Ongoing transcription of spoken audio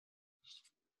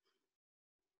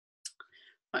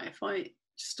Right, if I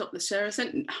stop the share a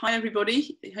second. Hi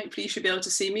everybody, hopefully you should be able to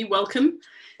see me. Welcome.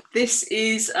 This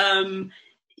is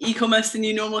e-commerce the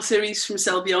new normal series from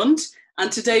Sell Beyond, and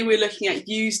today we're looking at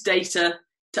use data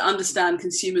to understand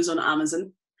consumers on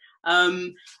Amazon.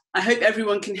 I hope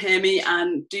everyone can hear me,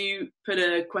 and do put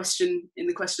a question in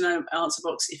the question and answer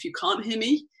box if you can't hear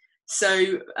me.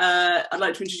 So I'd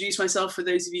like to introduce myself for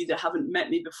those of you that haven't met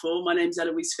me before. My name's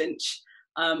Eloise Finch.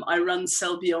 I run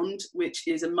Sell Beyond, which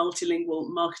is a multilingual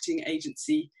marketing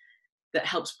agency that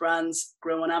helps brands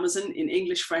grow on Amazon in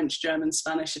English, French, German,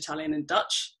 Spanish, Italian, and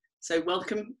Dutch. So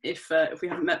welcome if we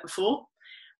haven't met before.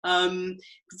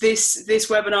 This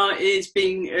webinar is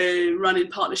being run in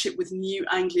partnership with New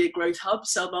Anglia Growth Hub.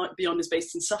 Sell Beyond is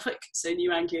based in Suffolk, so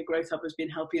New Anglia Growth Hub has been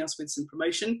helping us with some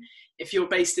promotion. If you're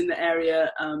based in the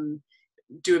area,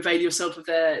 do avail yourself of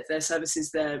their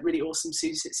services. They're really awesome.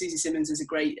 Susie Simmons is a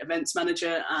great events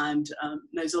manager and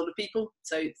knows all the people.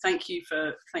 So thank you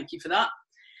for that.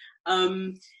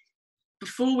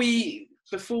 Before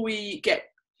we get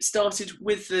started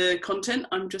with the content,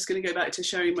 I'm just going to go back to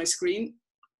sharing my screen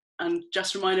and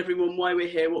just remind everyone why we're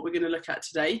here, what we're going to look at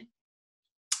today.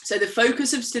 So the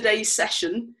focus of today's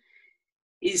session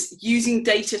is using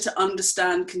data to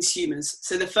understand consumers.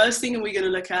 So the first thing we're going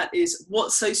to look at is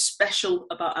what's so special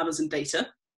about Amazon data.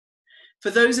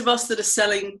 For those of us that are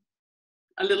selling,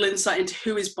 a little insight into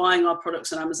who is buying our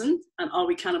products on Amazon and are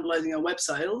we cannibalizing our web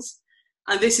sales.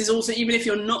 And this is also, even if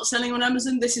you're not selling on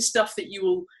Amazon, this is stuff that you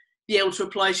will be able to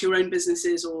apply to your own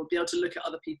businesses or be able to look at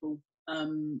other people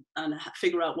and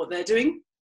figure out what they're doing.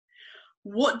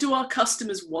 What do our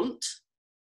customers want?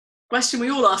 Question we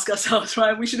all ask ourselves,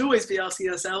 right? We should always be asking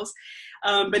ourselves.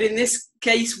 But in this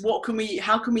case,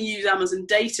 how can we use Amazon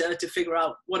data to figure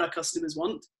out what our customers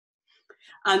want?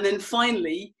 And then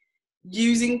finally,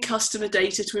 using customer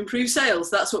data to improve sales.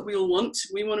 That's what we all want.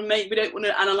 We don't want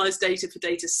to analyze data for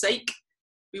data's sake.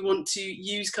 We want to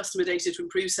use customer data to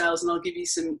improve sales, and I'll give you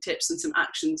some tips and some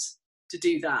actions to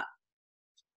do that.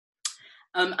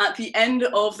 At the end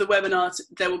of the webinar,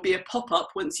 there will be a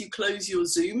pop-up once you close your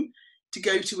Zoom to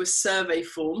go to a survey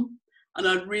form, and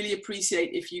I'd really appreciate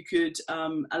if you could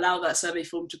allow that survey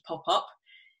form to pop up.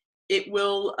 It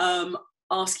will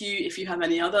ask you if you have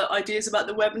any other ideas about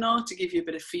the webinar to give you a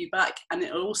bit of feedback, and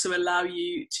it will also allow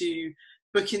you to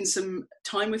book in some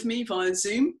time with me via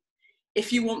Zoom.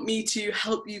 If you want me to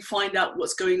help you find out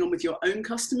what's going on with your own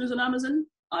customers on Amazon,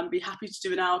 I'd be happy to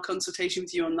do an hour consultation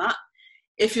with you on that.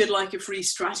 If you'd like a free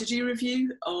strategy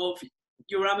review of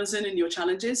your Amazon and your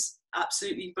challenges,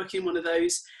 absolutely book in one of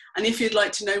those. And if you'd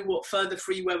like to know what further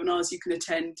free webinars you can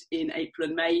attend in April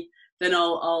and May, then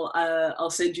I'll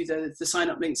send you the sign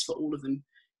up links for all of them.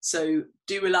 So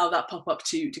do allow that pop up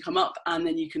to come up, and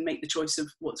then you can make the choice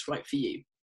of what's right for you.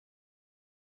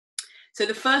 So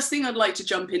the first thing I'd like to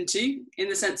jump into, in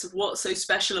the sense of what's so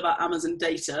special about Amazon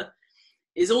data,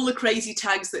 is all the crazy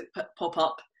tags that pop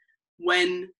up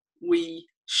when we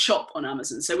shop on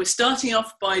Amazon. So we're starting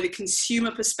off by the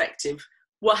consumer perspective.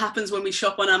 What happens when we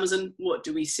shop on Amazon? What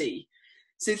do we see?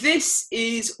 So this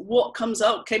is what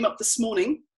came up this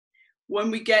morning when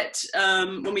we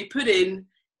put in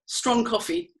strong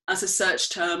coffee as a search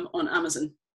term on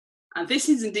Amazon. And this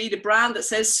is indeed a brand that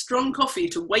says strong coffee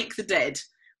to wake the dead,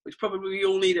 which probably we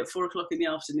all need at 4 o'clock in the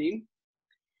afternoon.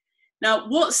 Now,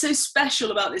 what's so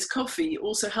special about this coffee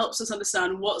also helps us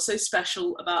understand what's so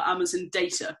special about Amazon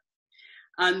data.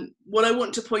 And what I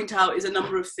want to point out is a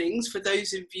number of things for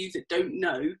those of you that don't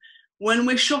know. When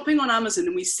we're shopping on Amazon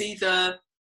and we see the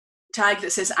tag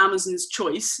that says Amazon's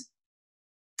Choice,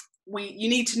 you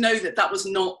need to know that that was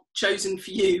not chosen for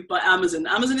you by Amazon.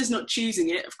 Amazon is not choosing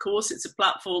it. Of course, it's a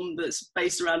platform that's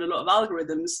based around a lot of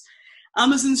algorithms.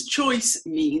 Amazon's Choice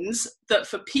means that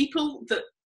for people that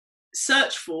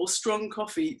search for strong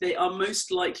coffee, they are most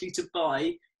likely to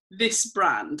buy this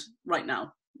brand right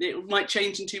now. It might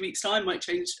change in 2 weeks' time, might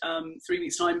change 3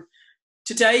 weeks' time.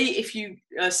 Today, if you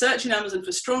search in Amazon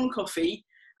for strong coffee,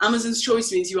 Amazon's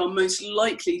Choice means you are most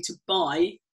likely to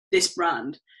buy this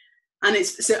brand. And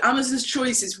so Amazon's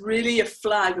Choice is really a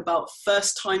flag about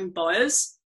first-time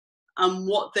buyers and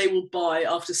what they will buy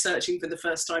after searching for the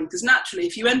first time. Because naturally,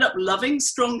 if you end up loving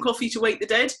strong coffee to wake the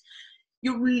dead,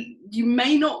 you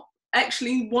may not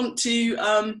actually want to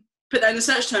put that in a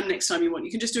search term next time you want.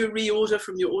 You can just do a reorder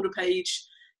from your order page.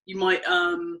 You might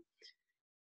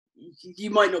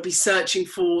not be searching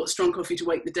for strong coffee to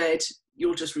wake the dead.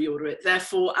 You'll just reorder it.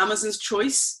 Therefore, Amazon's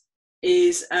Choice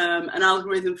is an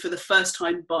algorithm for the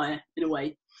first-time buyer in a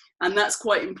way. And that's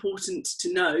quite important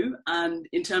to know. And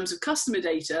in terms of customer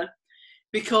data,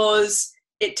 because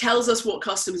it tells us what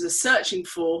customers are searching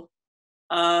for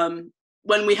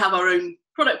when we have our own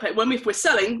product page, if we're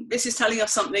selling, this is telling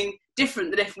us something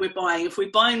different than if we're buying. If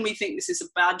we're buying, we think this is a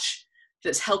badge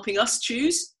that's helping us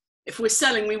choose. If we're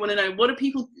selling, we want to know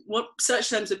what search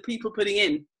terms are people putting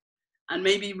in, and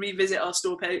maybe revisit our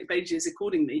store pages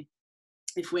accordingly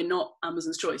if we're not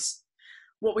Amazon's choice.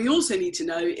 What we also need to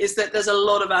know is that there's a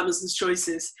lot of Amazon's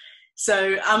choices.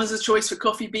 So Amazon's choice for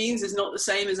coffee beans is not the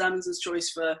same as Amazon's choice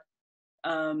for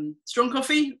strong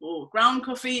coffee or ground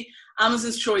coffee.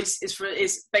 Amazon's choice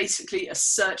is basically a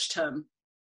search term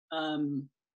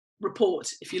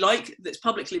report, if you like, that's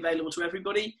publicly available to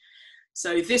everybody.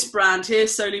 So this brand here,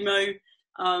 Solimo,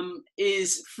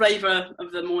 is flavour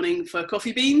of the morning for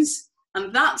coffee beans,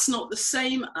 and that's not the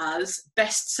same as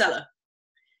bestseller.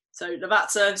 So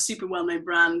Lavazza, super well-known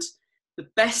brand. The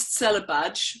bestseller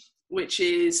badge, which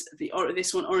is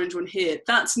this one, orange one here,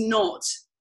 that's not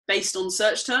based on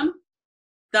search term.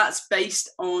 That's based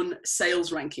on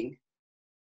sales ranking.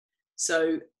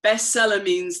 So bestseller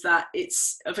means that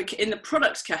it's in the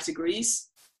product categories.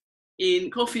 In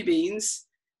coffee beans,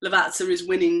 Lavazza is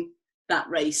winning that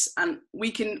race, and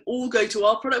we can all go to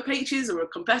our product pages or our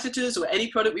competitors or any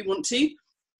product we want to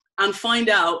and find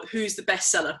out who's the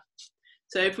best seller.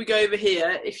 So if we go over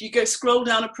here, if you go scroll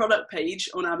down a product page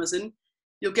on Amazon,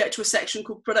 you'll get to a section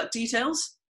called product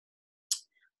details.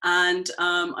 And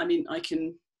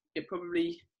if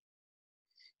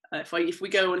we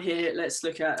go on here, let's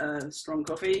look at strong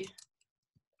coffee.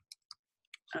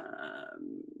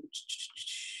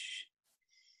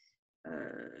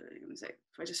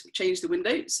 If I just change the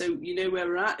window so you know where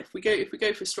we're at. If we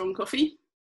go for strong coffee,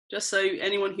 just so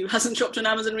anyone who hasn't shopped on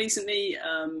Amazon recently,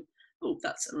 oh,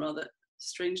 that's a rather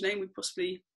strange name. We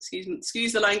possibly,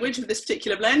 excuse the language of this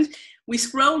particular blend. We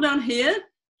scroll down here,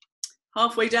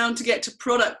 halfway down to get to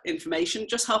product information,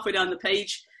 just halfway down the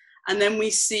page, and then we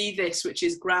see this, which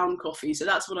is ground coffee. So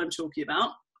that's what I'm talking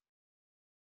about.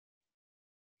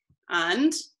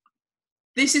 And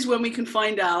this is when we can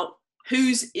find out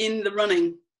who's in the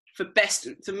running for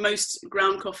most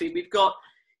ground coffee. We've got,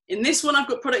 in this one, I've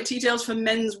got product details for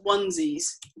men's onesies.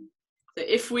 So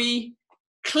if we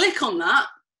click on that,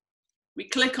 we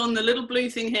click on the little blue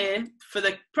thing here for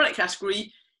the product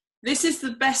category. This is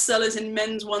the best sellers in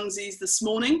men's onesies this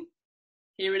morning,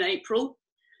 here in April.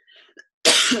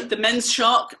 The men's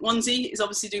shark onesie is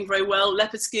obviously doing very well.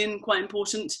 Leopard skin, quite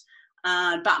important.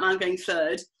 And Batman going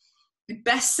third. The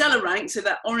best seller rank, so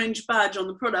that orange badge on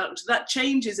the product, that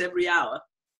changes every hour.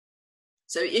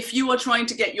 So if you are trying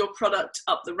to get your product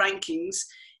up the rankings,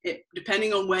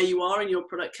 depending on where you are in your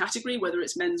product category, whether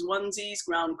it's men's onesies,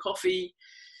 ground coffee,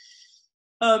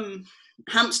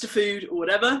 hamster food or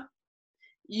whatever,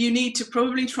 you need to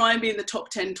probably try and be in the top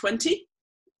 10, 20.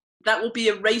 That will be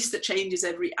a race that changes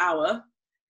every hour,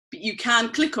 but you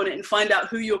can click on it and find out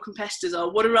who your competitors are.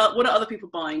 What are other people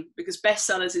buying? Because best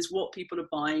sellers is what people are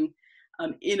buying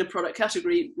in a product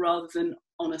category rather than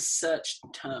on a search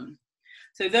term.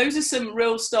 So those are some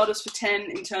real starters for 10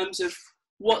 in terms of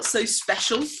what's so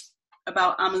special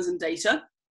about Amazon data.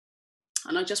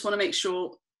 And I just want to make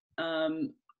sure,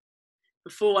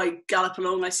 before I gallop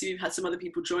along, I see we've had some other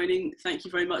people joining. Thank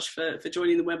you very much for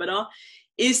joining the webinar.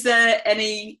 Is there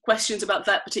any questions about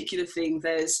that particular thing?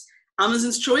 There's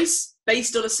Amazon's choice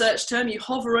based on a search term. You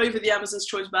hover over the Amazon's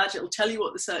choice badge, it will tell you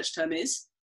what the search term is.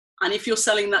 And if you're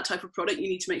selling that type of product, you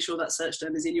need to make sure that search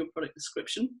term is in your product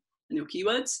description and your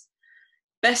keywords.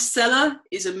 Bestseller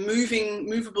is a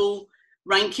movable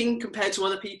ranking compared to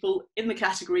other people in the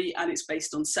category, and it's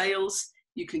based on sales.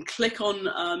 You can click on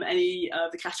any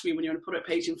of the category when you're on a product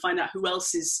page and find out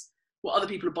what other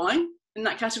people are buying in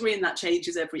that category, and that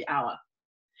changes every hour.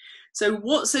 So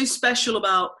what's so special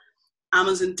about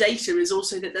Amazon data is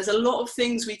also that there's a lot of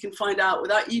things we can find out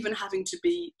without even having to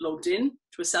be logged in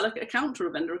to a seller account or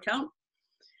a vendor account.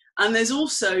 And there's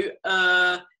also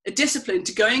a discipline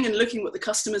to going and looking what the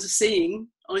customers are seeing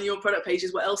on your product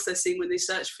pages, what else they're seeing when they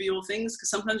search for your things. Because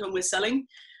sometimes when we're selling,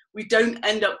 we don't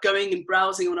end up going and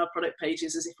browsing on our product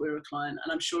pages as if we were a client.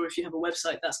 And I'm sure if you have a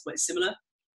website, that's quite similar.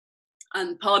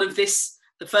 And part of this,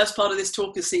 the first part of this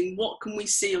talk is seeing what can we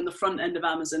see on the front end of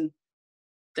Amazon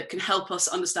that can help us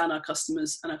understand our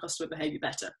customers and our customer behavior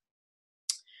better.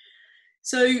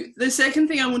 So the second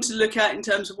thing I want to look at in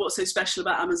terms of what's so special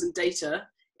about Amazon data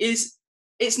is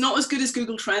it's not as good as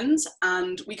Google Trends,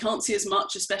 and we can't see as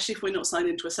much, especially if we're not signed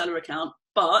into a seller account,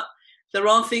 but there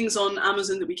are things on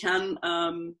Amazon that we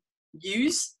can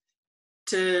use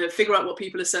to figure out what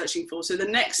people are searching for. So the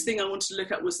next thing I wanted to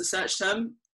look at was the search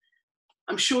term.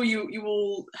 I'm sure you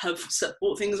all have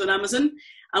bought things on Amazon,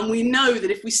 and we know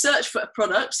that if we search for a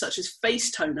product such as face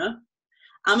toner,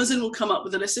 Amazon will come up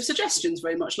with a list of suggestions,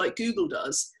 very much like Google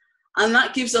does. And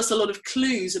that gives us a lot of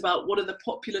clues about what are the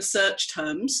popular search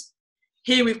terms.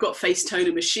 Here we've got face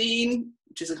toner machine,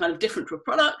 which is a kind of different to a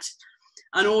product,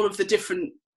 and all of the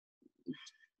different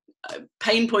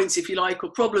pain points, if you like,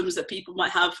 or problems that people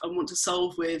might have and want to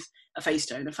solve with a face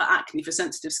toner for acne, for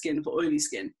sensitive skin, for oily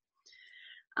skin.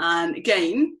 And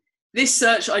again, this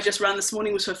search I just ran this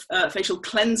morning was for facial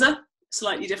cleanser,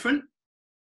 slightly different.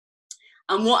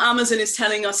 And what Amazon is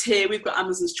telling us here, we've got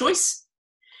Amazon's choice,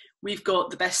 we've got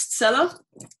the bestseller,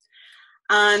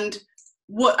 and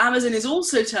what Amazon is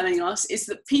also telling us is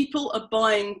that people are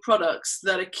buying products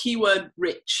that are keyword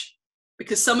rich.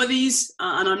 Because some of these,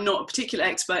 and I'm not a particular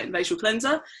expert in facial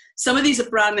cleanser, some of these are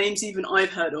brand names even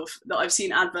I've heard of, that I've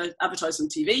seen advertised on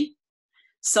TV.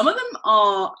 Some of them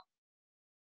are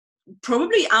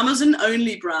probably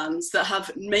Amazon-only brands that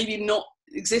have maybe not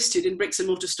existed in bricks and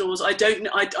mortar stores.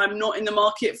 I'm not in the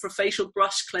market for a facial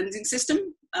brush cleansing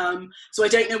system, so I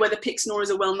don't know whether Pixnor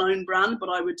is a well-known brand, but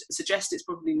I would suggest it's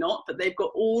probably not. But they've got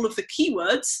all of the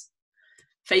keywords: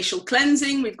 facial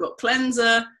cleansing, we've got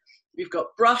cleanser, we've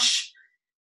got brush.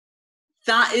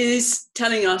 That is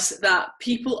telling us that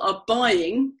people are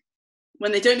buying,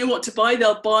 when they don't know what to buy,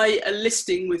 they'll buy a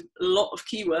listing with a lot of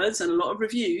keywords and a lot of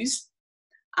reviews.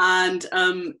 And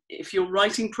if you're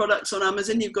writing products on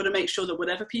Amazon, you've got to make sure that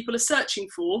whatever people are searching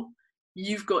for,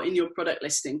 you've got in your product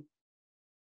listing.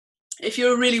 If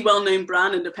you're a really well-known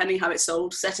brand, and depending how it's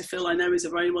sold, Cetaphil I know is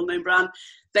a very well-known brand,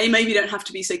 they maybe don't have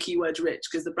to be so keyword rich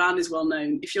because the brand is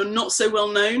well-known. If you're not so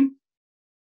well-known,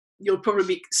 you'll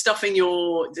probably be stuffing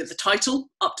the title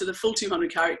up to the full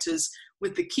 200 characters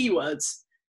with the keywords.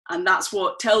 And that's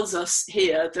what tells us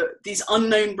here that these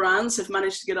unknown brands have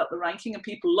managed to get up the ranking and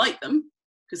people like them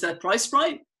because they're priced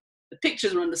right, the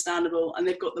pictures are understandable, and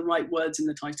they've got the right words in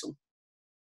the title.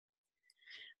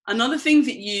 Another thing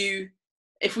that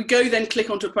if we go then click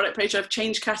onto a product page, I've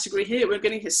changed category here, we're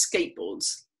going to hit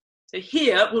skateboards. So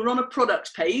here we're on a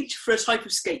product page for a type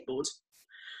of skateboard.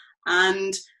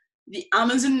 And the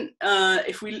Amazon,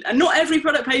 and not every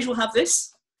product page will have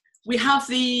this. We have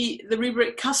the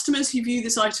rubric customers who view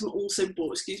this item also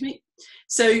bought,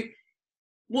 So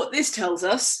what this tells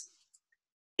us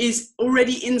is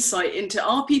already insight into,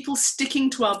 are people sticking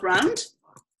to our brand,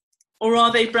 or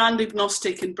are they brand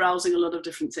agnostic and browsing a lot of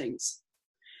different things?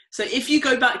 So if you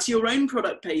go back to your own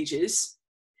product pages,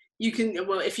 you can,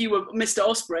 well, if you were Mr.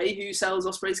 Osprey who sells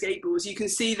Osprey skateboards, you can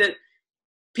see that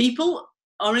people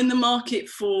are in the market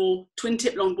for twin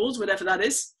tip longboards, whatever that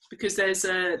is, because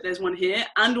there's one here,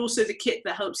 and also the kit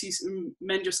that helps you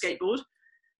mend your skateboard.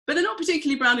 But they're not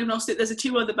particularly brand agnostic. There's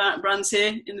two other brands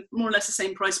here in more or less the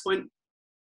same price point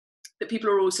that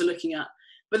people are also looking at.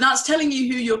 But that's telling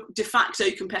you who your de facto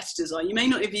competitors are. You may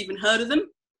not have even heard of them,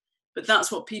 but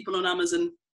that's what people on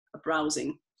Amazon are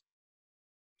browsing.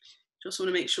 Just want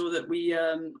to make sure that we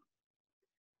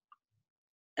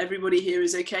everybody here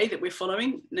is okay, that we're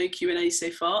following. No Q&A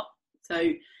so far.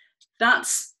 So that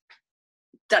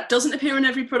doesn't appear on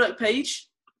every product page,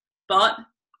 but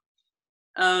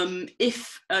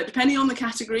depending on the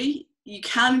category, you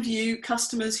can view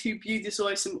customers who view this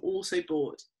item also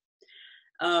bought.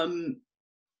 And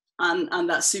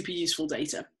that's super useful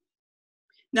data.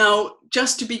 Now,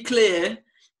 just to be clear,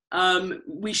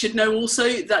 we should know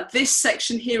also that this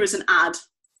section here is an ad,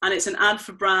 and it's an ad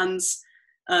for brands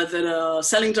that are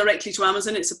selling directly to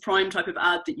Amazon. It's a prime type of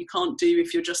ad that you can't do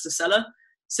if you're just a seller.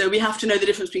 So we have to know the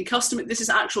difference between customer. This is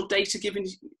actual data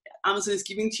Amazon is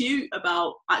giving to you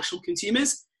about actual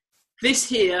consumers. This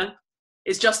here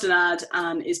is just an ad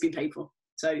and is being paid for.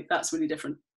 So that's really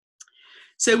different.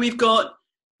 So we've got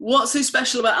what's so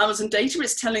special about Amazon data.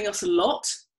 It's telling us a lot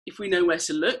if we know where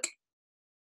to look.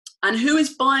 And who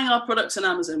is buying our products on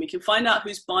Amazon? We can find out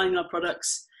who's buying our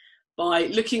products by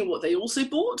looking at what they also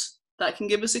bought. That can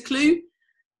give us a clue.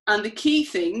 And the key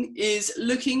thing is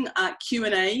looking at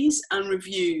Q&As and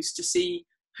reviews to see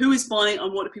who is buying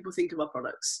and what do people think of our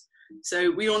products. So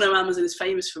we all know Amazon is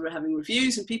famous for having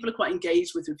reviews, and people are quite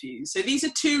engaged with reviews. So these are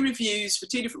 2 reviews for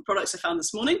 2 different products I found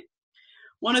this morning.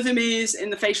 One of them is in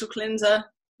the facial cleanser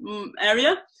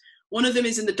area. One of them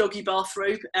is in the doggy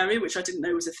bathrobe area, which I didn't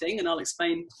know was a thing, and I'll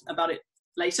explain about it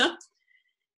later.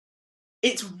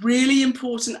 It's really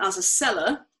important as a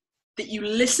seller that you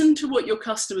listen to what your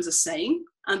customers are saying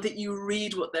and that you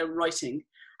read what they're writing.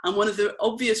 And one of the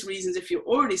obvious reasons, if you're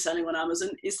already selling on Amazon,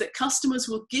 is that customers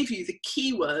will give you the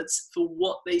keywords for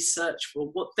what they search for,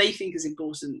 what they think is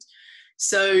important.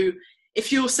 So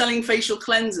if you're selling facial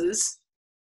cleansers,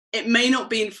 it may not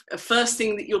be a first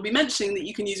thing that you'll be mentioning that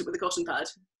you can use it with a cotton pad.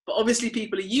 But obviously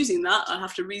people are using that. I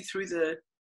have to read through the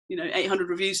 800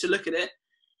 reviews to look at it.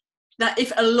 That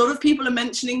if a lot of people are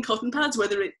mentioning cotton pads,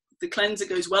 whether it the cleanser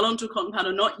goes well onto a cotton pad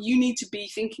or not, you need to be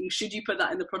thinking, should you put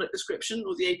that in the product description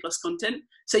or the A+ content?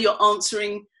 So you're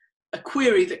answering a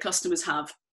query that customers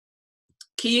have.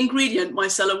 Key ingredient,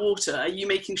 micellar water. Are you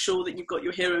making sure that you've got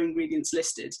your hero ingredients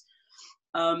listed?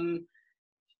 The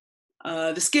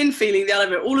skin feeling, the aloe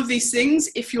vera, all of these things,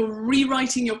 if you're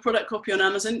rewriting your product copy on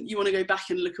Amazon, you want to go back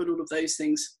and look at all of those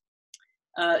things.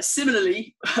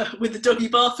 Similarly, with the doggy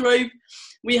bathrobe,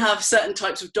 we have certain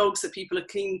types of dogs that people are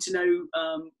keen to know,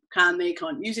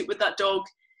 can't use it with that dog.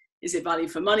 Is it value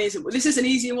for money? This is an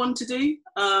easier one to do.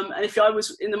 And if I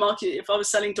was in the market, if I was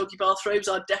selling doggy bathrobes,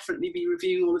 I'd definitely be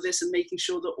reviewing all of this and making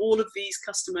sure that all of these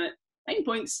customer pain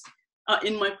points are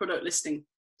in my product listing.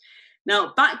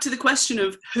 Now, back to the question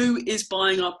of who is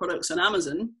buying our products on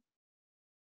Amazon.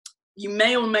 You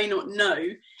may or may not know,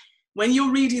 when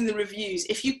you're reading the reviews,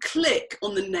 if you click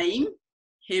on the name,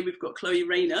 here we've got Chloe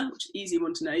Rayner, which is an easy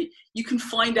one to know, you can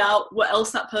find out what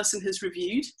else that person has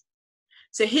reviewed.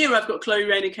 So here I've got Chloe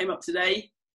Rayner came up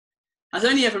today, has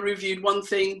only ever reviewed one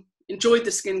thing, enjoyed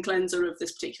the skin cleanser of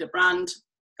this particular brand.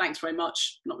 Thanks very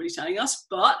much, not really telling us.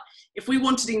 But if we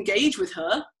wanted to engage with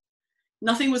her,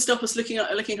 nothing would stop us looking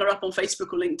her up on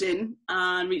Facebook or LinkedIn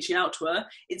and reaching out to her.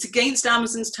 It's against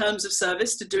Amazon's terms of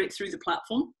service to do it through the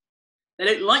platform. They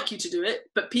don't like you to do it,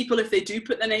 but people, if they do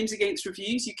put their names against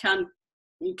reviews, you can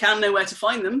know where to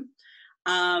find them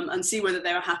and see whether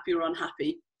they were happy or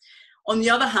unhappy. On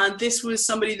the other hand, this was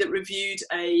somebody that reviewed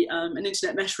an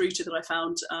internet mesh router that I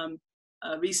found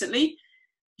recently.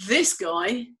 This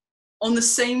guy, on the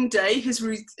same day, has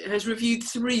reviewed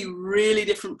 3 really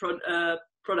different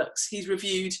products. He's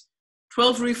reviewed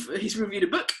he's reviewed a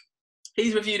book,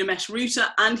 he's reviewed a mesh router,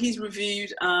 and he's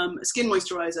reviewed a skin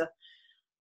moisturizer,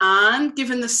 and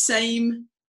given the same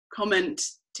comment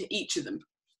to each of them.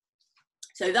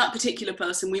 So that particular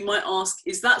person, we might ask,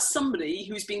 is that somebody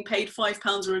who's being paid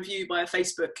 £5 a review by a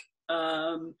Facebook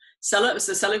seller? It's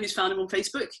the seller who's found him on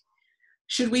Facebook.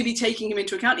 Should we be taking him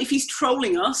into account? If he's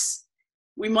trolling us,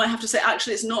 we might have to say,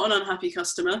 actually, it's not an unhappy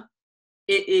customer.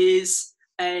 It is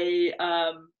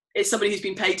it's somebody who's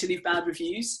been paid to leave bad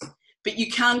reviews. But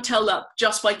you can tell that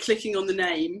just by clicking on the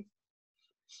name.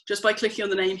 Just by clicking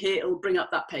on the name here, it'll bring up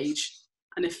that page.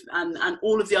 And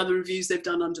all of the other reviews they've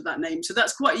done under that name. So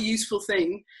that's quite a useful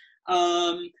thing.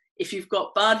 If you've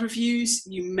got bad reviews,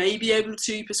 you may be able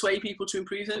to persuade people to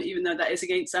improve them, even though that is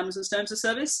against Amazon's terms of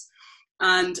service.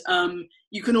 And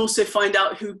you can also find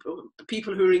out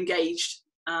people who are engaged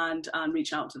and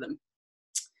reach out to them.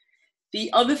 The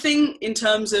other thing in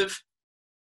terms of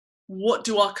what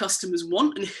do our customers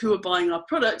want and who are buying our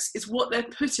products is what they're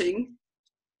putting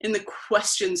in the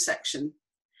question section.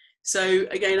 So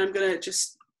again, I'm going to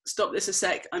just stop this a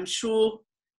sec. I'm sure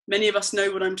many of us know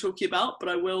what I'm talking about, but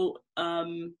I will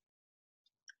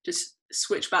just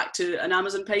switch back to an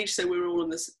Amazon page so we're all on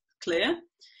this clear.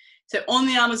 So on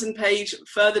the Amazon page,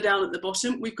 further down at the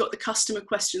bottom, we've got the customer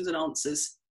questions and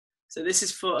answers. So this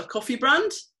is for a coffee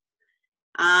brand,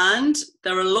 and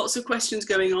there are lots of questions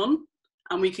going on,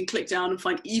 and we can click down and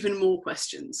find even more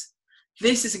questions.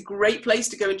 This is a great place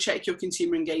to go and check your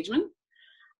consumer engagement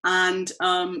and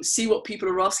see what people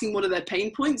are asking. What are their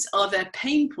pain points? Are there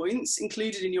pain points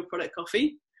included in your product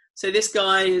coffee? So this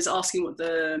guy is asking what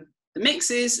the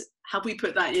mix is. Have we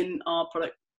put that in our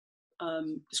product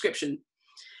description?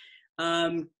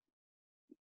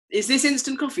 Is this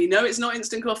instant coffee? No, it's not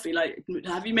instant coffee. Like,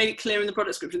 have you made it clear in the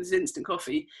product description this is instant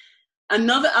coffee?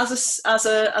 Another, as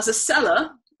a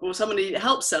seller or somebody that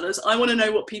helps sellers, I want to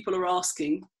know what people are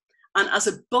asking. And as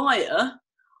a buyer,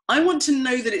 I want to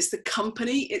know that it's the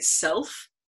company itself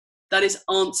that is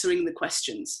answering the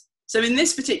questions. So in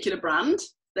this particular brand,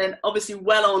 they're obviously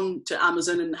well on to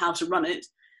Amazon and how to run it.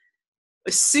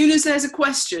 As soon as there's a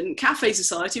question, Cafe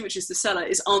Society, which is the seller,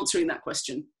 is answering that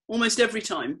question almost every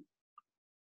time.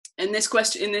 In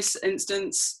this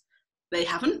instance, they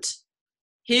haven't.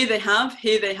 Here they have.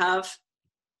 Here they have.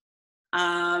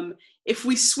 If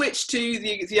we switch to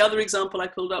the other example I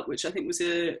pulled up, which I think was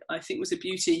a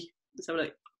beauty. Let's have a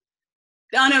look.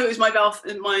 I know it was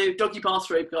my doggy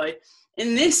bathrobe guy.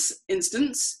 In this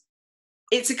instance,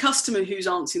 it's a customer who's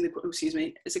answering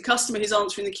it's a customer who's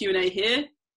answering the Q&A here.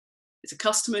 It's a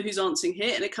customer who's answering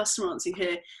here and a customer answering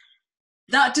here.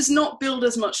 That does not build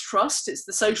as much trust. It's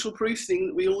the social proof thing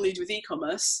that we all need with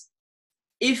e-commerce.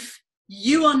 If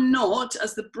you are not,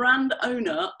 as the brand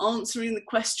owner, answering the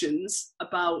questions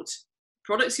about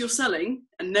products you're selling,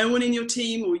 and no one in your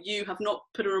team or you have not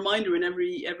put a reminder in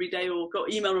every day or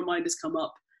got email reminders come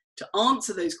up to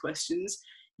answer those questions,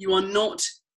 you are not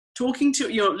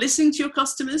you're not listening to your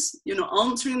customers, you're not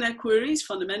answering their queries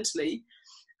fundamentally,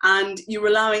 and you're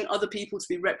allowing other people to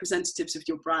be representatives of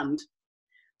your brand.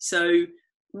 So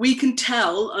we can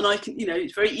tell, and I can, you know,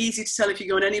 it's very easy to tell if you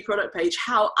go on any product page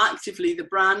how actively the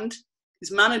brand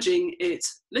is managing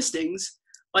its listings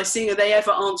by seeing, are they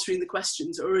ever answering the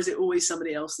questions, or is it always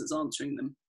somebody else that's answering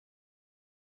them?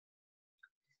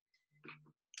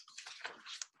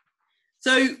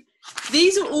 So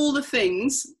these are all the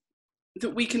things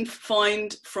that we can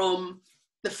find from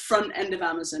the front end of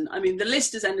Amazon. I mean, the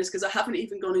list is endless because I haven't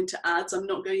even gone into ads. I'm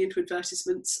not going into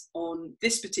advertisements on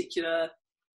this particular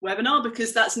webinar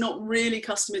because that's not really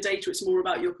customer data. It's more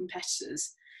about your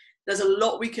competitors. There's a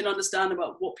lot we can understand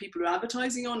about what people are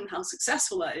advertising on and how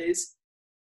successful that is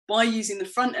by using the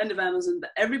front end of Amazon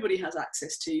that everybody has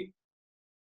access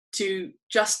to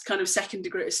just kind of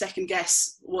second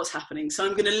guess what's happening. So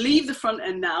I'm going to leave the front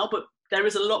end now, but there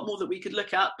is a lot more that we could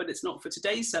look at, but it's not for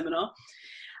today's seminar.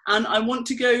 And I want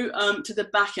to go to the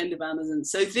back end of Amazon.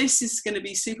 So this is going to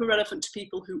be super relevant to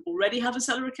people who already have a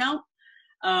seller account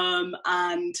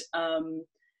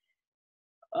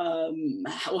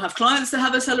or have clients that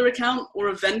have a seller account or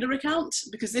a vendor account,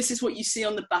 because this is what you see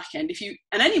on the back end.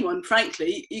 And anyone,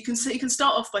 frankly, you can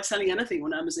start off by selling anything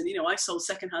on Amazon. You know, I sold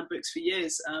secondhand books for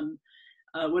years.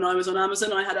 When I was on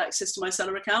Amazon, I had access to my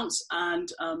seller accounts, and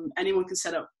anyone can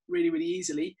set up really, really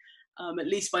easily, at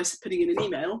least by putting in an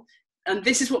email. And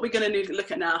this is what we're going to look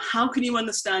at now. How can you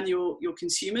understand your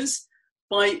consumers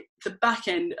by the back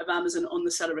end of Amazon on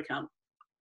the seller account?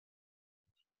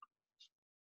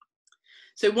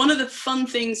 So one of the fun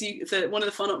things, one of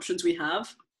the fun options we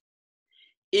have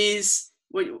is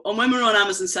when we're on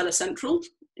Amazon Seller Central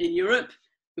in Europe,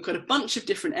 we've got a bunch of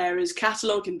different areas: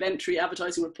 catalog, inventory,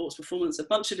 advertising, reports, performance, a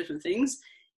bunch of different things.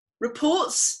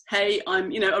 Reports, hey, I'm,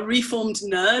 you know, a reformed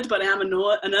nerd, but I am a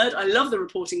nerd. I love the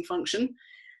reporting function.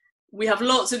 We have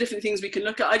lots of different things we can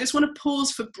look at. I just want to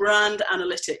pause for brand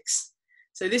analytics.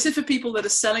 So this is for people that are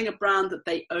selling a brand that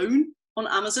they own on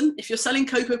Amazon. If you're selling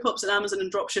Cocoa Pops on Amazon and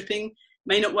drop shipping,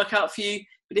 may not work out for you,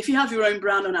 but if you have your own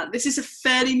brand on that, this is a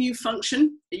fairly new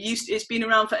function. It's been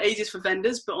around for ages for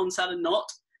vendors, but on seller not.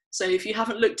 So if you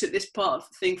haven't looked at this part of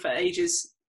the thing for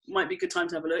ages, might be a good time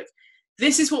to have a look.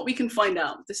 This is what we can find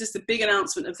out. This is the big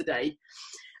announcement of the day.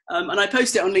 And I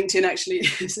posted it on LinkedIn, actually.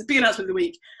 It's the big announcement of the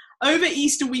week. Over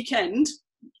Easter weekend,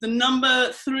 the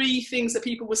number 3 things that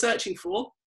people were searching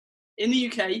for in the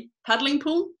UK: paddling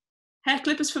pool, hair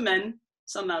clippers for men,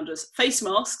 sun loungers. Face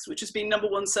masks, which has been number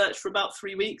 1 search for about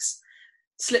 3 weeks,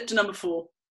 slipped to number 4.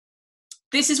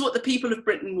 This is what the people of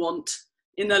Britain want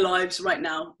in their lives right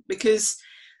now, because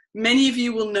many of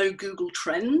you will know Google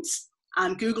Trends,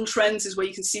 and Google Trends is where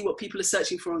you can see what people are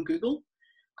searching for on Google.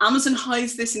 Amazon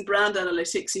hides this in brand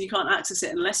analytics, and you can't access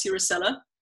it unless you're a seller.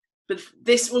 But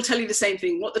this will tell you the same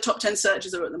thing, what the top 10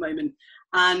 searches are at the moment.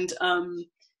 And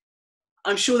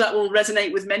I'm sure that will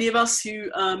resonate with many of us who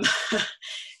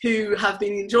who have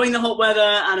been enjoying the hot weather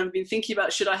and have been thinking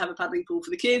about, should I have a paddling pool for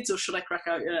the kids, or should I crack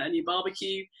out a new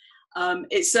barbecue?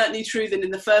 It's certainly true that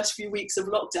in the first few weeks of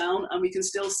lockdown, and we can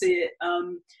still see it,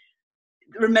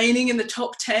 remaining in the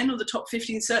top 10 or the top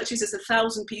 15 searches is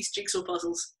 1,000-piece jigsaw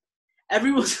puzzles.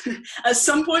 Everyone's, at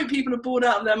some point, people are bored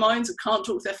out of their minds and can't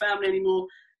talk to their family anymore.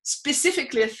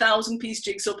 Specifically, 1,000-piece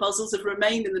jigsaw puzzles have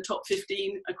remained in the top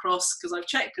 15 across, because I've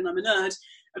checked and I'm a nerd,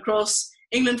 across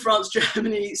England, France,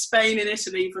 Germany, Spain and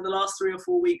Italy for the last 3 or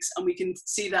 4 weeks, and we can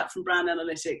see that from brand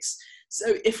analytics.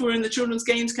 So if we're in the children's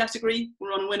games category,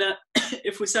 we're on a winner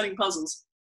if we're selling puzzles.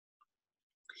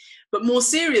 But more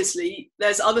seriously,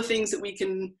 there's other things that we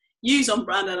can use on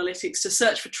brand analytics to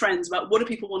search for trends about what do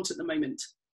people want at the moment.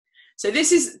 So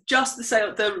this is just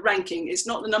the ranking. It's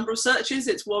not the number of searches,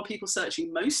 it's what people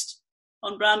searching most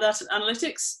on brand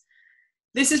analytics.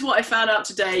 This is what I found out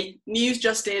today, news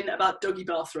just in about doggy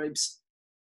bathrobes.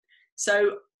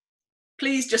 So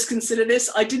please just consider this.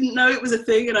 I didn't know it was a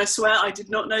thing, and I swear I did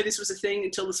not know this was a thing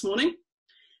until this morning,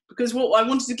 because what I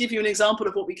wanted to give you an example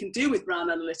of what we can do with brand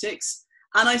analytics,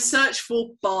 and I search for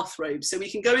bathrobes. So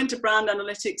we can go into brand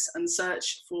analytics and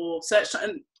search for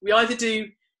and we either do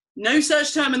no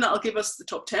search term and that'll give us the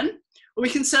top 10, or we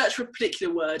can search for a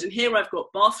particular word. And here I've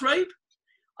got bathrobe.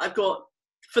 I've got,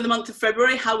 for the month of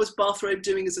February, how was bathrobe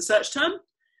doing as a search term?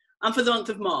 And for the month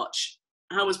of March,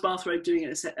 how was bathrobe doing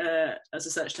as a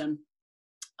search term?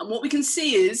 And what we can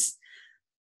see is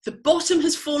the bottom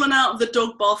has fallen out of the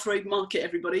dog bathrobe market,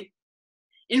 everybody.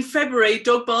 In February,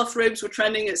 dog bathrobes were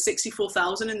trending at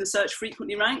 64,000 in the search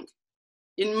frequently rank.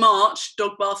 In March,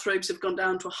 dog bathrobes have gone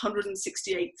down to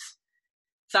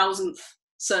 168,000th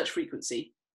search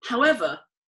frequency. However,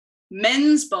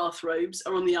 men's bathrobes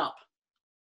are on the up.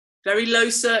 Very low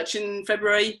search in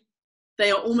February.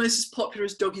 They are almost as popular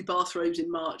as doggy bathrobes in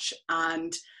March.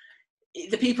 And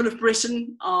the people of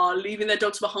Britain are leaving their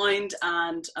dogs behind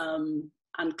and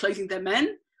clothing their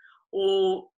men.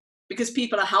 or because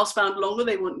people are housebound longer,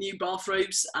 they want new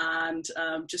bathrobes and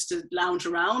just to lounge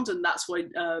around, and that's why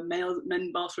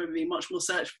men bathrobe are being much more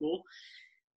searched for.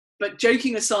 But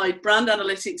joking aside, brand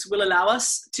analytics will allow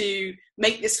us to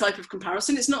make this type of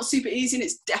comparison. It's not super easy, and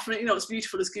it's definitely not as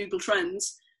beautiful as Google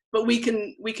Trends, but we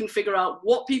can figure out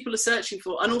what people are searching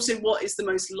for, and also what is the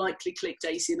most likely clicked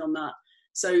ASIN on that.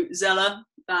 So Zella,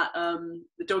 that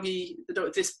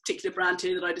this particular brand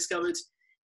here that I discovered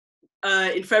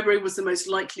in February was the most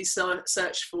likely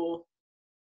search for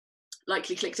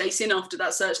likely clicked ASIN after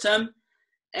that search term.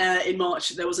 In March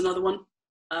there was another one.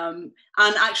 And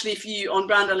actually, if you on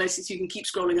brand analytics, you can keep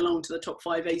scrolling along to the top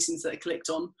 5 ASINs that are clicked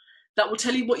on. That will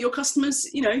tell you what your customers,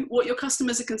 what your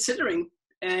customers are considering.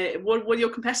 What are your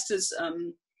competitors? Are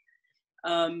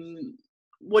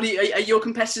your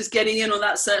competitors getting in on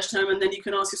that search term? And then you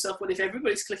can ask yourself, well, if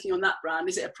everybody's clicking on that brand,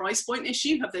 is it a price point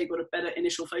issue? Have they got a better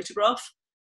initial photograph?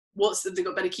 Have they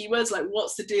got better keywords? Like,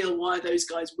 what's the deal? Why are those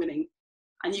guys winning?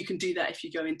 And you can do that if you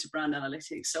go into brand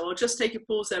analytics. So I'll just take a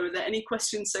pause there. Are there any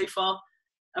questions so far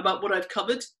about what I've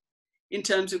covered in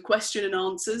terms of question and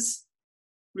answers,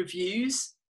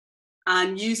 reviews,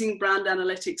 and using brand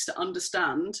analytics to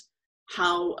understand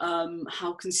how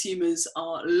consumers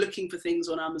are looking for things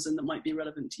on Amazon that might be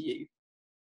relevant to you?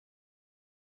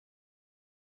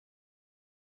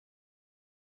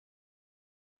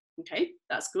 Okay,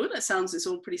 that's good. That sounds, it's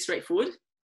all pretty straightforward.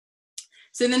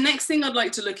 So the next thing I'd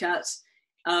like to look at,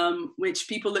 which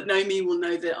people that know me will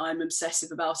know that I'm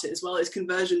obsessive about it as well, is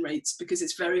conversion rates, because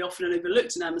it's very often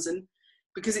overlooked in Amazon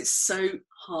because it's so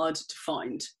hard to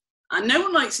find. And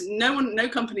no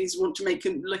companies want to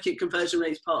look at conversion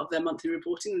rates part of their monthly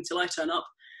reporting until I turn up,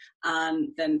 and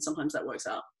then sometimes that works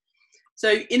out.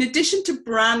 So in addition to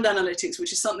brand analytics,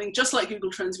 which is something just like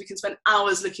Google Trends, we can spend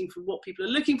hours looking for what people are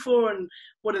looking for and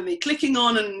what are they clicking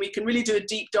on, and we can really do a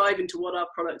deep dive into what our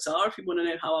products are if we want to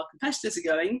know how our competitors are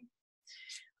going.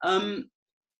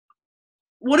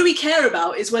 What do we care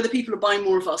about is whether people are buying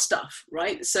more of our stuff,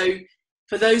 right? So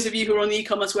for those of you who are on the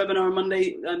e-commerce webinar on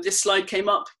Monday, this slide came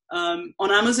up. On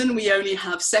Amazon, we only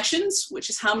have sessions, which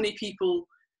is how many people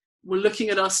were looking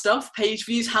at our stuff, page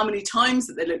views, how many times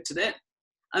that they looked at it,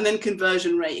 and then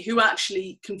conversion rate, who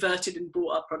actually converted and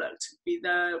bought our product. We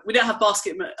don't have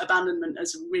basket abandonment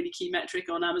as a really key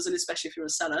metric on Amazon, especially if you're a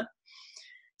seller.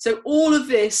 So all of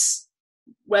this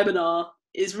webinar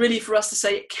is really for us to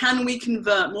say, can we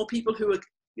convert more people who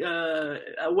are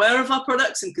aware of our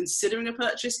products and considering a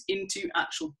purchase into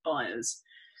actual buyers?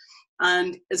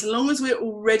 And as long as we're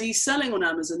already selling on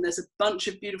Amazon, there's a bunch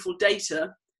of beautiful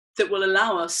data that will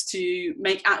allow us to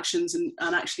make actions and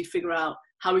actually figure out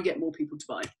how we get more people to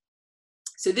buy.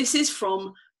 So this is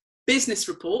from business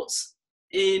reports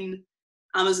in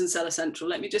Amazon Seller Central.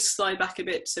 Let me just slide back a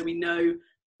bit so we know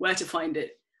where to find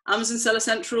it. Amazon Seller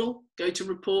Central, go to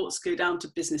reports, go down to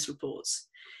business reports.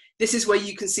 This is where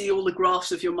you can see all the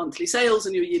graphs of your monthly sales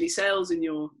and your yearly sales and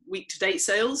your week-to-date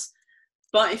sales.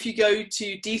 But if you go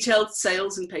to detailed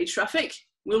sales and page traffic,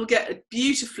 we'll get a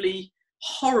beautifully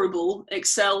horrible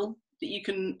Excel that you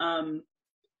can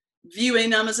view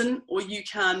in Amazon, or you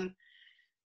can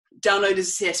download as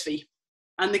a CSV.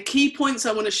 And the key points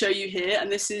I want to show you here,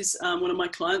 and this is one of my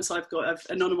clients, I've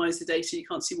anonymized the data, you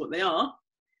can't see what they are.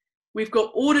 We've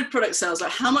got ordered product sales,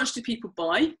 like how much do people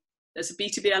buy? There's a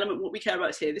B2B element. What we care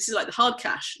about here, this is like the hard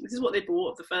cash. This is what they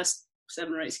bought of the first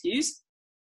 7 or 8 SKUs.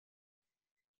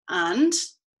 And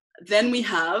then we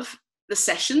have the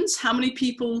sessions, how many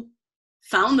people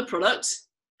found the product,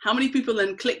 how many people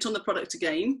then clicked on the product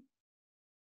again,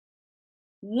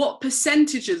 what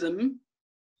percentage of them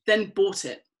then bought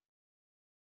it.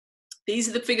 These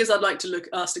are the figures I'd like to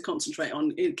us to concentrate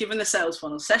on, given the sales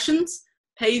funnel: sessions,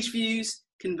 page views,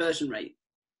 conversion rate.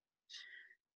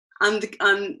 And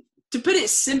to put it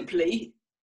simply,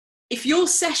 if your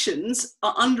sessions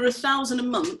are under 1,000 a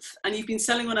month and you've been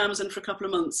selling on Amazon for a couple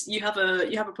of months, you have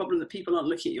a problem that people aren't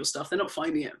looking at your stuff. They're not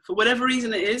finding it. For whatever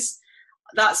reason it is,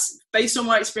 that's, based on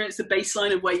my experience, the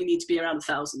baseline of where you need to be around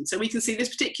 1,000. So we can see this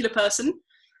particular person,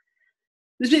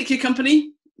 this particular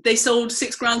company, they sold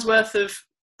 6 grand's worth of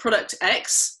product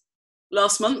X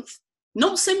last month.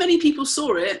 Not so many people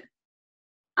saw it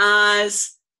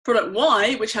as product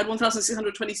Y, which had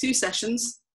 1,622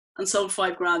 sessions and sold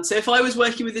 5 grand. So if I was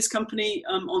working with this company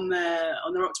on their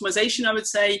optimization, I would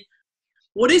say,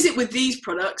 what is it with these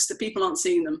products that people aren't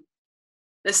seeing them?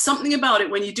 There's something about it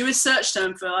when you do a search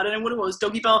term for, I don't know what it was,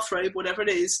 doggy bathrobe, whatever it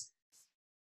is,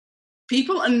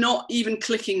 people are not even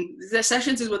clicking. Their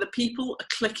sessions is where the people are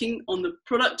clicking on the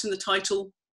product and the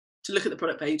title to look at the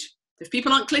product page. If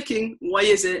people aren't clicking, why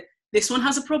is it? This one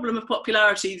has a problem of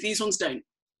popularity, these ones don't.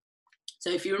 So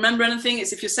if you remember anything,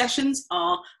 it's if your sessions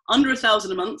are under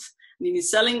 1,000 a month and you're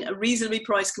selling a reasonably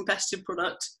priced competitive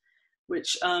product,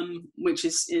 which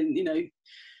is in, you know,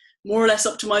 more or less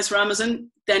optimized for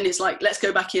Amazon, then it's like, let's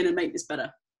go back in and make this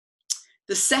better.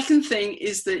 The second thing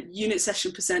is the unit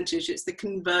session percentage. It's the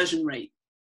conversion rate.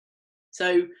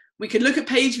 So we could look at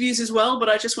page views as well, but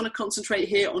I just want to concentrate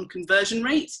here on conversion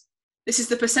rate. This is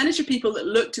the percentage of people that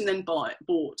looked and then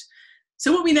bought.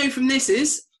 So what we know from this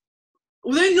is,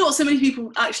 although not so many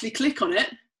people actually click on it,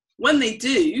 when they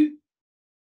do,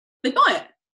 they buy it.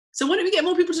 So why don't we get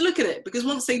more people to look at it? Because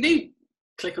once they do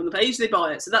click on the page, they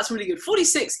buy it. So that's really good.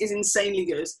 46 is insanely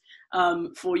good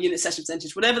for unit session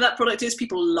percentage. Whatever that product is,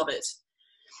 people love it.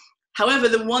 However,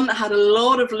 the one that had a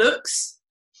lot of looks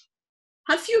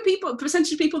had fewer people,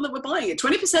 percentage of people that were buying it.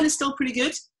 20% is still pretty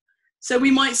good. So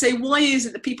we might say, why is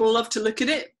it that people love to look at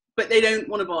it, but they don't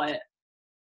want to buy it?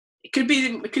 It could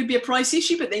be a price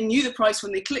issue, but they knew the price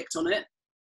when they clicked on it.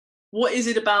 What is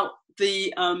it about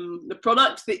the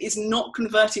product that is not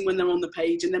converting when they're on the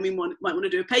page? And then we might want to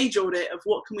do a page audit of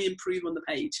what can we improve on the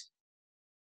page.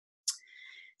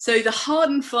 So the hard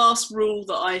and fast rule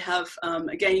that I have,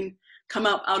 again, come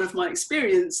out of my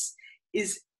experience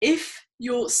is if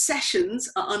your sessions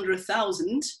are under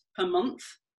 1,000 per month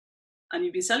and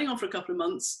you've been selling on for a couple of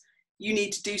months, you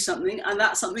need to do something. And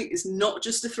that something is not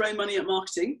just to throw money at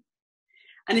marketing.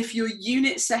 And if your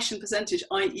unit session percentage,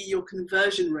 i.e. your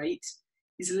conversion rate,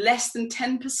 is less than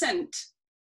 10%,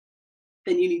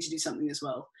 then you need to do something as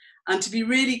well. And to be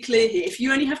really clear here, if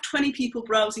you only have 20 people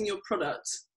browsing your product,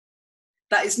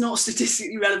 that is not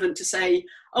statistically relevant to say,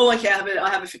 oh, okay, I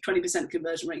have a 20%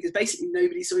 conversion rate, because basically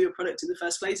nobody saw your product in the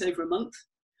first place over a month.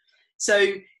 So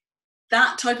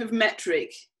that type of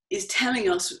metric is telling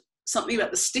us something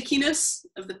about the stickiness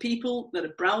of the people that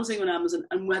are browsing on Amazon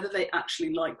and whether they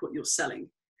actually like what you're selling.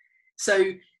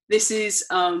 So this is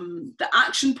the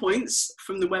action points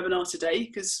from the webinar today,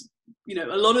 because you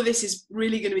know a lot of this is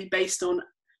really going to be based on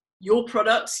your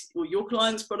products or your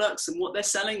clients' products and what they're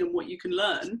selling and what you can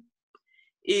learn.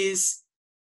 Is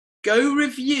go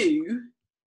review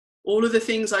all of the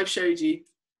things I've showed you.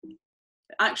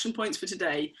 Action points for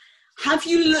today. Have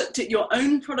you looked at your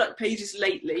own product pages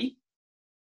lately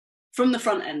from the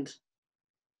front end?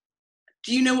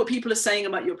 Do you know what people are saying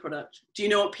about your product? Do you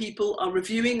know what people are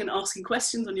reviewing and asking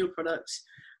questions on your product?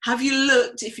 Have you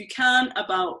looked, if you can,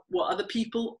 about what other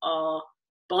people are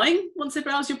buying once they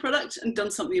browse your product and done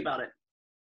something about it?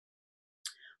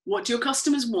 What do your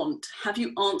customers want? Have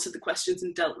you answered the questions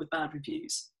and dealt with bad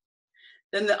reviews?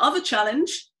 Then the other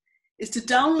challenge is to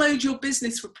download your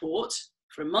business report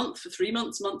for a month, for 3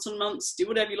 months, months on months, do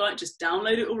whatever you like, just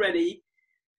download it already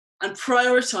and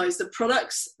prioritize the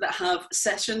products that have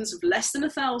sessions of less than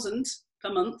 1,000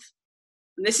 per month.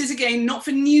 And this is again, not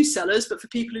for new sellers, but for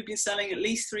people who've been selling at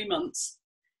least 3 months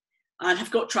and have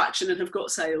got traction and have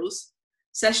got sales.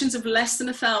 Sessions of less than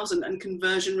 1,000 and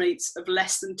conversion rates of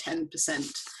less than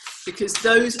 10%, because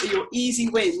those are your easy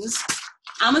wins.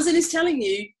 Amazon is telling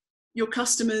you your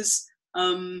customers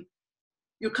don't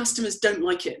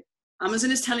like it.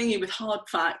 Amazon is telling you with hard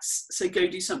facts, so go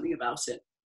do something about it.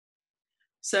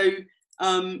 So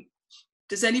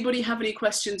does anybody have any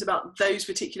questions about those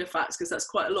particular facts? Because that's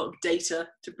quite a lot of data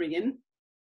to bring in.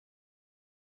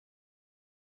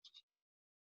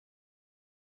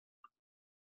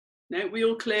 No, we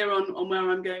all clear on where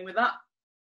I'm going with that?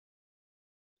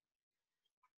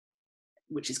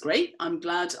 Which is great. I'm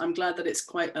glad that it's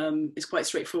quite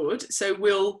straightforward. So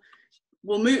we'll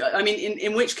move. I mean,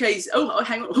 in which case, oh,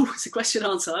 hang on. Oh, it's a question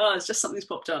answer. Oh, it's just something's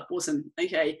popped up. Awesome.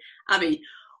 Okay, Abby,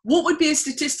 what would be a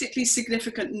statistically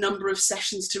significant number of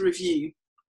sessions to review?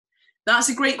 That's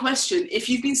a great question. If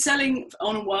you've been selling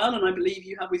on a while, and I believe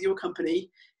you have with your company,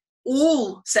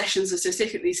 all sessions are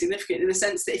statistically significant in the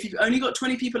sense that if you've only got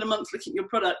 20 people a month looking at your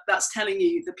product, that's telling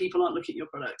you that people aren't looking at your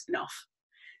product enough.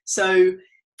 So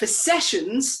for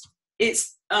sessions,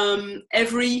 it's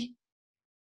every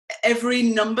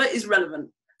number is relevant.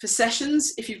 For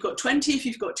sessions, if you've got 20, if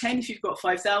you've got 10, if you've got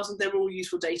 5,000, they're all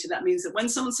useful data. That means that when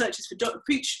someone searches for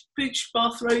pooch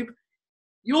bathrobe,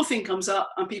 your thing comes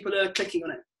up and people are clicking on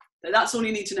it. So that's all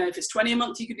you need to know. If it's 20 a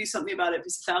month, you can do something about it. If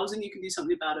it's 1,000, you can do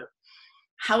something about it.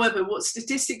 However, what's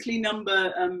statistically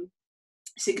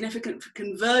significant for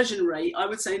conversion rate, I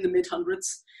would say in the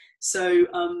mid-hundreds. So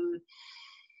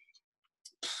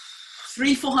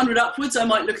 300-400 upwards, I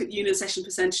might look at unit session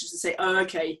percentages and say, oh,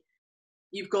 okay,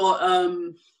 you've got,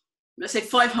 let's say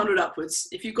 500 upwards.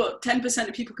 If you've got 10%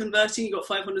 of people converting, you've got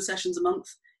 500 sessions a month,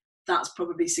 that's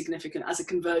probably significant as a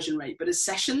conversion rate. But as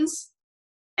sessions,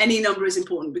 any number is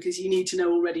important because you need to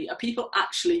know already, are people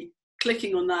actually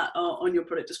clicking on that on your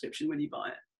product description when you buy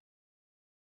it?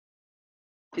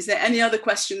 Is there any other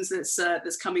questions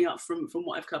that's coming up from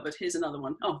what I've covered? Here's another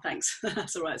one. Oh, thanks.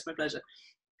 That's all right. It's my pleasure.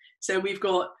 So we've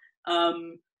got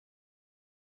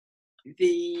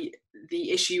the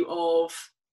issue of,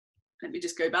 let me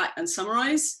just go back and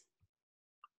summarize.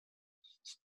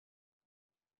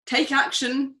 Take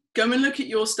action. Go and look at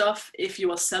your stuff if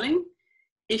you are selling.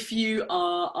 If you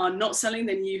are not selling,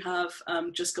 then you have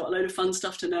just got a load of fun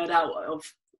stuff to nerd out of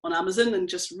on Amazon and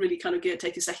just really kind of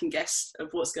take a second guess of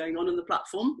what's going on the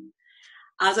platform.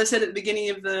 As I said at the beginning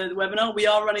of the webinar, we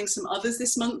are running some others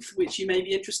this month, which you may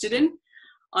be interested in.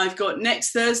 I've got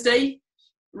next Thursday,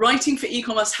 writing for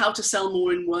e-commerce, how to sell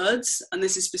more in words. And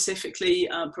this is specifically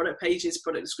product pages,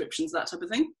 product descriptions, that type of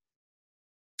thing.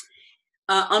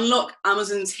 Unlock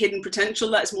Amazon's hidden potential.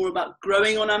 That's more about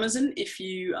growing on Amazon. If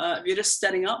you're just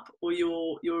setting up or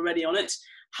you're already on it,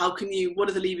 what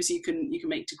are the levers you can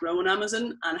make to grow on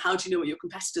Amazon, and how do you know what your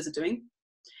competitors are doing?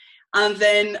 And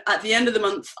then at the end of the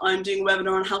month, I'm doing a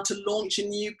webinar on how to launch a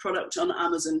new product on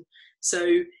Amazon.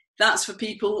 So that's for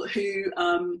people who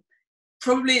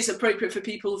probably it's appropriate for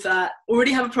people that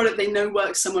already have a product they know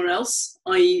works somewhere else,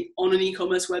 i.e. on an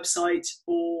e-commerce website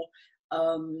or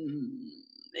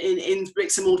in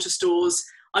bricks and mortar stores.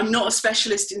 I'm not a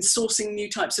specialist in sourcing new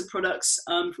types of products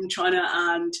from China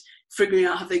and figuring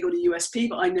out have they got a USP,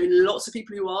 but I know lots of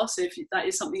people who are. So if that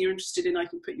is something you're interested in, I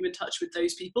can put you in touch with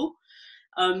those people.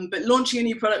 But launching a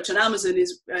new product on Amazon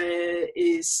is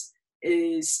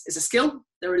a skill.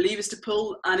 There are levers to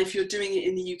pull, and if you're doing it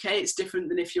in the UK, it's different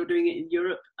than if you're doing it in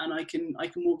Europe. And I can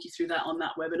walk you through that on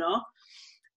that webinar.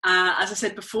 As I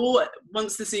said before,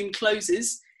 once the Zoom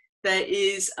closes, there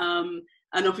is an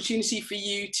opportunity for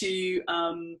you to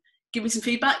give me some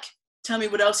feedback. Tell me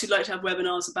what else you'd like to have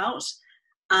webinars about,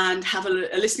 and have a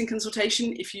listening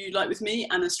consultation if you like with me,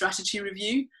 and a strategy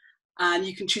review. And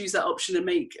you can choose that option and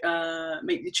make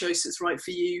the choice that's right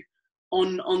for you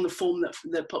on the form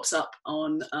that pops up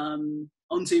on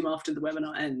Zoom after the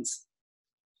webinar ends.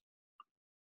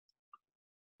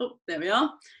 Oh, there we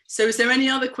are. So is there any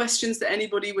other questions that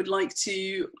anybody would like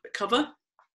to cover?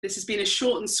 This has been a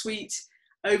short and sweet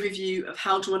overview of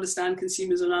how to understand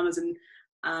consumers on Amazon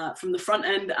from the front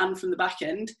end and from the back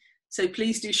end. So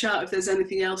please do shout if there's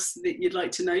anything else that you'd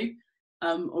like to know,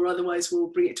 or otherwise we'll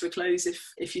bring it to a close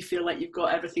if you feel like you've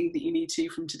got everything that you need to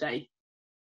from today.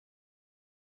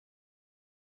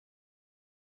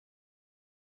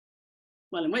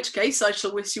 Well, in which case, I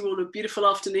shall wish you all a beautiful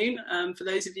afternoon. For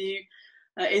those of you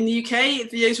in the UK,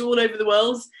 videos are all over the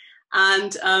world.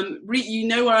 And you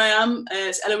know where I am.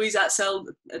 It's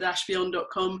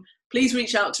eloise@sell-beyond.com. Please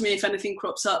reach out to me if anything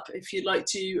crops up, if you'd like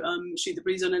to shoot the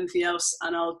breeze on anything else,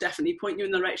 and I'll definitely point you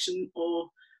in the direction of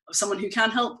someone who can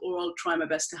help, or I'll try my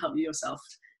best to help you yourself.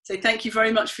 So thank you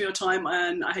very much for your time,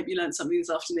 and I hope you learned something this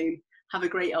afternoon. Have a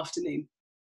great afternoon.